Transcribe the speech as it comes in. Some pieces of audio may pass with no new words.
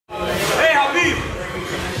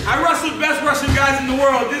the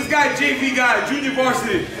world. This guy, JV guy, junior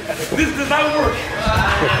varsity. This does not work.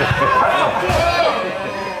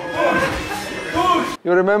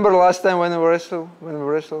 You remember last time when we wrestled?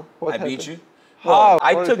 What happened? Beat you. How?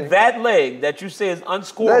 I took that leg that you say is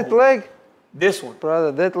unscorable. That leg? This one.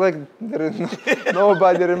 Brother, that leg, there is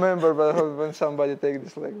nobody remember but when somebody take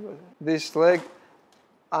this leg. This leg,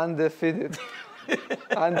 undefeated,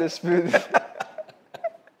 undisputed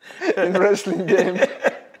in wrestling game.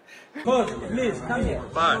 Coach, please, come here.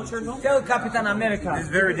 Fine. Tell Captain America. It's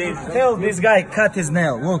very dangerous. Tell this guy cut his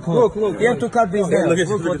nail. Look. You have to cut this nail. Look at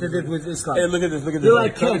what they did with Islam. Hey, look at this. You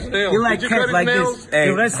like cat. You like cat like this. Hey,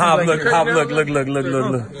 Hab, look.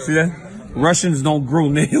 See that? Russians don't grow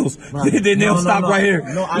nails. Their nails stop right here.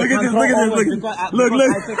 No, look at this. Look.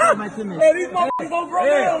 I take care of my teammates. Hey, these motherfuckers don't grow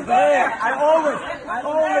nails, man. I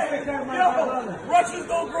always take care of my brother. Russians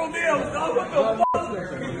don't grow nails, dog. What the fuck?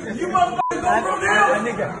 You motherfuckers don't grow nails?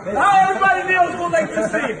 How everybody nails go like this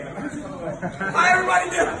thing? How everybody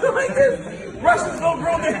nails go like this? Russians don't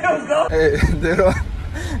grow nails, dog. Hey,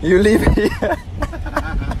 you live here.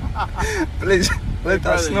 Please. Let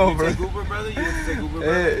us know, bro. Take Uber, brother? You want to take Uber,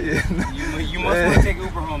 brother? You must want to take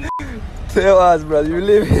Uber home. Tell us, brother. You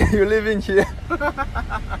live in here.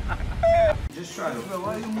 Just try it.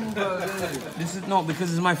 Why you move This is no,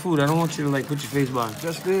 because it's my food. I don't want you to like put your face by.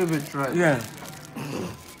 Just a little bit, try. Yeah.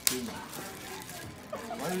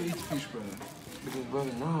 Why do you eat fish, brother? Because,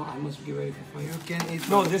 brother, now I must get ready for fire. You can't eat.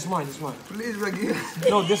 No, this mine. Please, brother.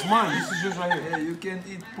 No, this mine. This is yours right here. Yeah, you can't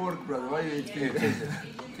eat pork, brother. Why you eat fish? Taste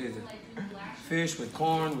it. Fish with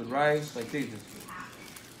corn, with rice, like this.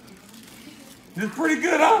 This is pretty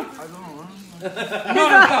good, huh? I don't know.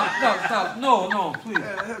 Stop. No, please.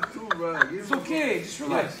 Yeah, I have two, brother. It's okay, just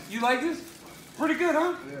relax. You like this? Pretty good,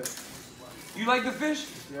 huh? Yeah. You like the fish?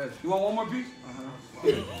 Yes. You want one more piece?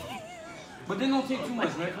 But then don't take too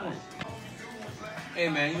much, man. Come on. Hey,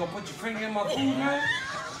 man, you gonna put your finger in my food, man?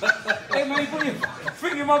 Hey, man, you put your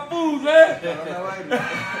finger in my food, man?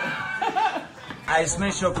 I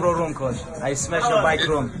smash your pro room, coach. I smash your bike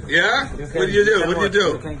room. Yeah? What do you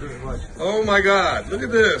do? Oh my God, look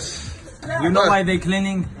at this. You know why they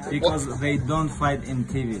cleaning? Because they don't fight in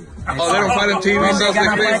TV. Oh, they don't fight in TV? When So they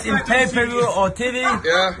gonna they fight in pay-per-view or TV,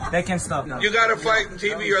 Yeah? they can stop now. You gotta fight in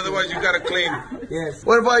TV, otherwise you gotta clean. Yes.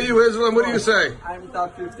 What about you, Islam? What do you say? I'm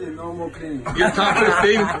top 15, no more cleaning. You're top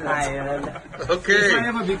 15? Okay. If I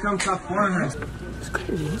ever become top foreigner. It's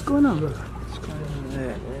crazy. What's going on, brother?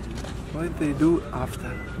 What they do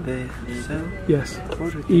after they sell? Yes.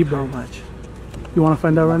 How much? You want to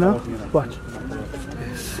find out right now? Watch.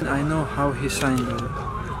 Yes. I know how he signed, brother.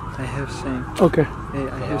 I have same. Okay. Hey,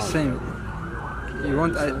 I have same. You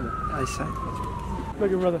want? I sign.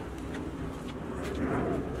 Look at brother.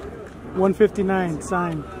 159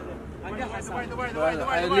 signed. Brother,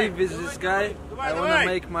 I live with this guy. I want to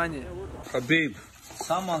make money. Khabib,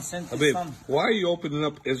 Someone sent Khabib, why are you opening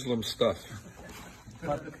up Islam stuff?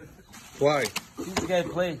 Why? This guy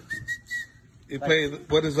play. You play,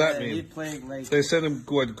 what does that He mean? play like. They send him,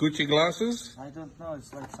 what, Gucci glasses? I don't know.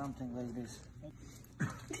 It's like something like this.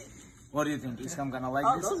 What do you think? Is I'm gonna like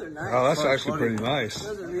this? Those are nice. Oh, that's actually pretty nice.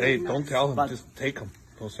 Hey, don't tell him, just take them.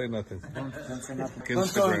 Don't say nothing. Don't say nothing. Instagram.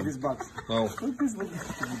 Don't show me this box. No. Look this.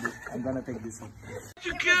 I'm gonna take this one.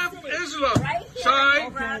 You give Islam,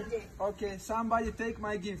 sign. Okay, somebody take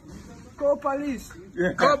my gift. Call police.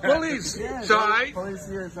 Call police, sign. Police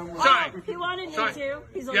here somewhere. Sign. He wanted me Sorry. to.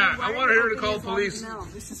 He's only Yeah, I worried wanted her to about call his police. own smell.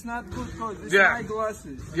 This is not good, cause this Yeah. is my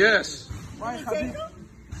glasses. Yes. Why Did he take Khabib?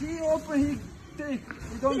 He open, he take.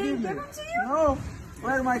 He don't He give didn't me. give them to you? No.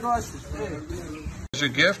 Where are my glasses? Hey. What's your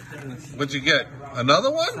gift? What'd you get?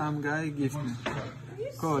 Another one? Some guy gift me.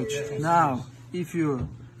 Coach, now if you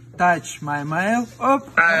touch my mail, up.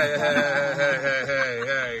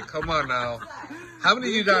 Hey, come on now. How many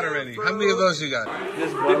you got already? How many of those you got?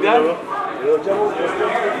 This big guy?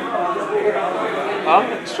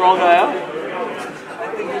 Huh? Strong guy, huh?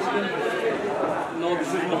 No, this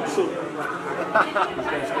is not so.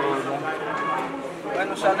 When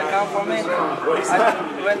Usada come for me,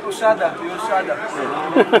 when Usada, you Usada.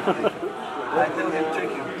 I tell him check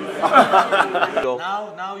you.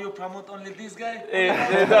 Now you promote only this guy?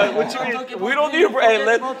 What you mean? We don't need to. Hey,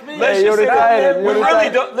 let's you're retired. we really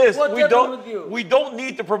don't. Listen, What happened with you? we don't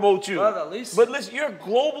need to promote you. Brother, listen. But listen, you're a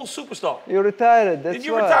global superstar. You're retired. That's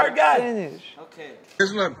You're a why. retired guy. Finish. Okay.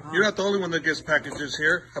 Islam, you're not the only one that gets packages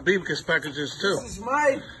here. Habib gets packages too. This is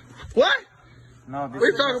my. What? No, What are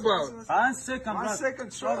you talking about? 1 second, One brother.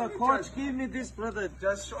 second, show Brother, me, coach, just- give me this, brother.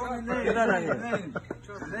 Just show me name. Get out of here. Name.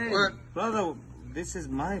 What? Brother, This is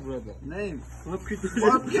my brother. Name. What?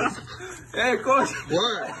 Hey, coach.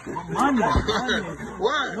 What? Money.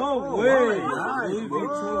 What? No way.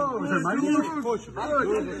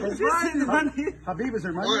 Habib, is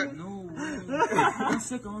there money? What? No way. One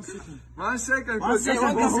second. One second. This is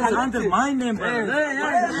under my name, brother.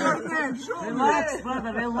 Relax,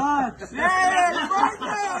 brother, relax.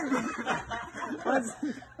 What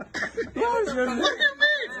do you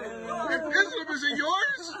mean? Islam, is it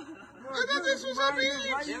yours? I thought this was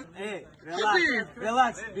Habib. Hey, Habib.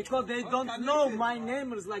 relax, because they don't know my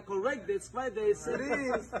name is like correct. That's why they say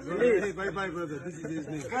Hey, bye, brother. This is his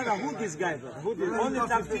name. brother, who this guy, brother? Who this? Only Only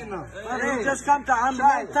time 15 now. Hey, just come to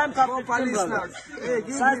time top 15, brother.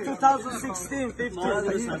 Size 2016,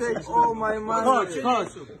 15. He takes all my money.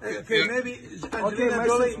 Coach. Okay, maybe. Okay,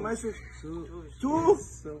 my switch. Two.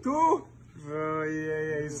 Oh,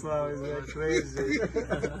 yeah, Islam is like crazy.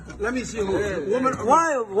 Let me see who. Woman.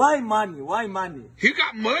 Why money? Why money? He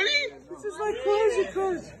got money? This is like crazy,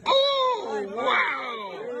 coach. Oh,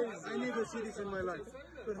 wow. I never see this in my life.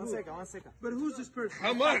 But One second. But who's this person?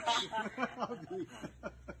 How much?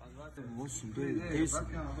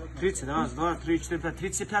 30, раз, два, три, четыре, пять,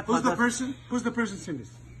 35. Who's the person? Who's the person saying this?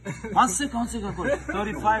 One second, coach.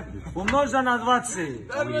 35. Умножь на 20.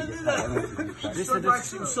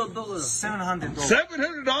 $700.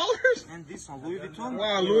 $700? And this one, Louis Vuitton?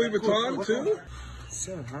 Wow, Louis Vuitton too?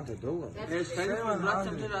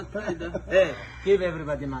 $700. Hey, give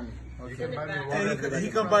everybody money. He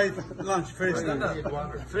can buy lunch first.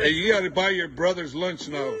 Hey, you gotta buy your brother's lunch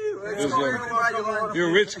now, Islam. You're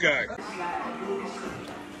a rich guy.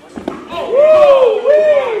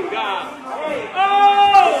 Oh, God.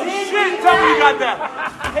 Oh, shit. Tell me you got that.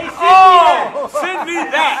 Hey, send me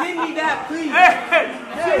that. Send me that, please.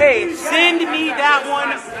 Hey, send me that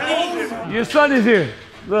one, please. Your son is here.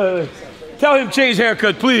 Look. Tell him change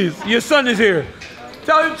haircut, please. Your son is here.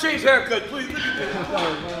 Tell him change haircut, please.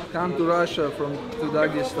 Come to Russia to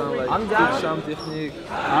Dagestan, like teach some technique.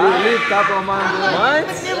 Live couple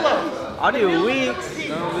months. Are you weak?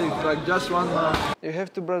 No week, like just 1 month. You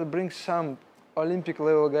have to, brother, bring some Olympic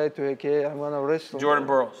level guy to AK. I'm gonna wrestle. Jordan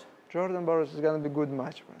Burroughs. Jordan Burroughs is gonna be a good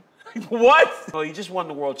match, man. What? Well, he just won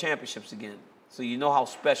the World Championships again. So you know how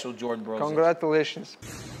special Jordan Burroughs Congratulations.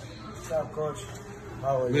 What's up, coach?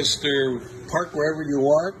 How are you? Mr. Park wherever you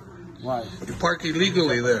want. Why? You park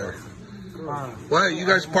illegally there. Why? You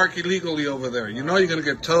guys park illegally over there. You know you're going to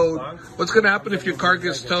get towed. What's going to happen if your car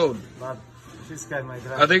gets towed? This guy, my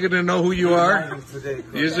driver. Are they going to know who you are?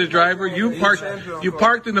 You're the driver. You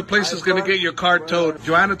parked in the place that's going to get your car towed.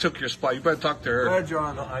 Joanna took your spot. You better talk to her.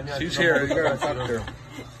 She's here. You got to talk to her.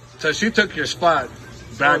 So she took your spot.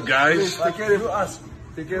 Bad guys.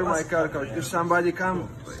 Take care of my car, coach. If somebody come,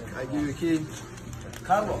 I give you key.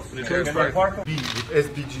 Carlos.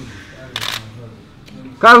 SBG.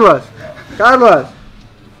 Carlos!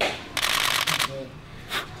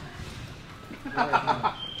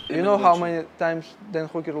 You know how many times Dan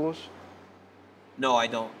Hooker lose? No, I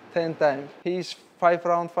don't. 10 times. He's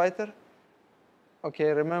 5-round fighter.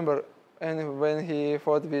 Okay, remember when he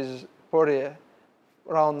fought with Poirier,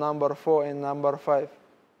 round number 4 and number 5.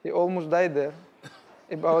 He almost died there.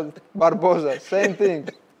 About Barboza, same thing.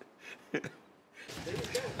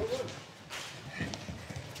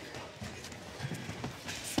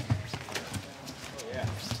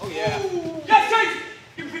 Oh, yeah. Yes, Chase!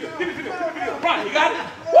 Give me video. Right, you got it?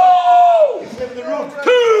 Woo!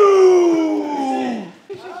 Two!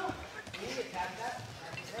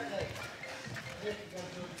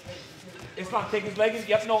 It's not taking his leggings.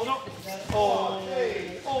 Yep, no. Oh.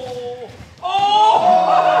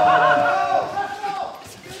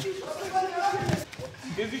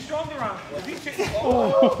 Is he stronger around? Is he Chase?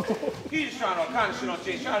 He's just trying to kind of shit on Chase.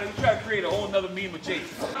 He's trying to create a whole nother meme with Chase.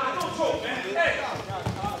 Don't choke, man. Hey.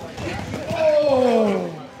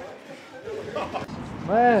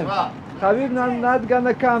 Man, Khabib not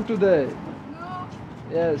gonna come today. No.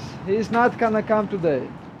 Yes, he's not gonna come today.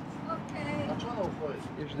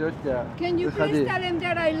 Okay. Can you please tell him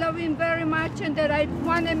that I love him very much and that I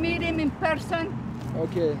want to meet him in person?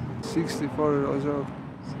 Okay, 64 years old.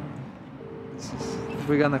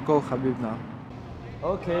 We're gonna call Khabib now.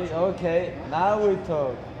 Okay, now we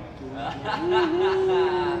talk.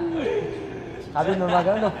 Khabib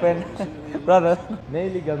Nurmagomedov fan, brother.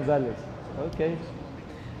 Nelly Gonzalez. Okay.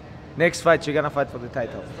 Next fight, you're gonna fight for the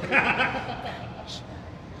title.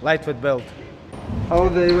 Lightweight belt. How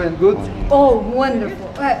they went? Good? Oh, wonderful.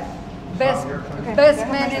 Best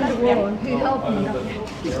man in the world. He helped me.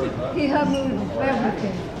 He helped me with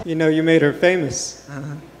everything. You know, you made her famous.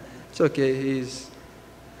 It's okay. He's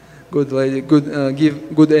good lady. Good,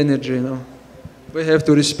 give good energy. You know, we have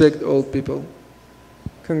to respect all people.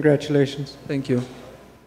 Congratulations. Thank you.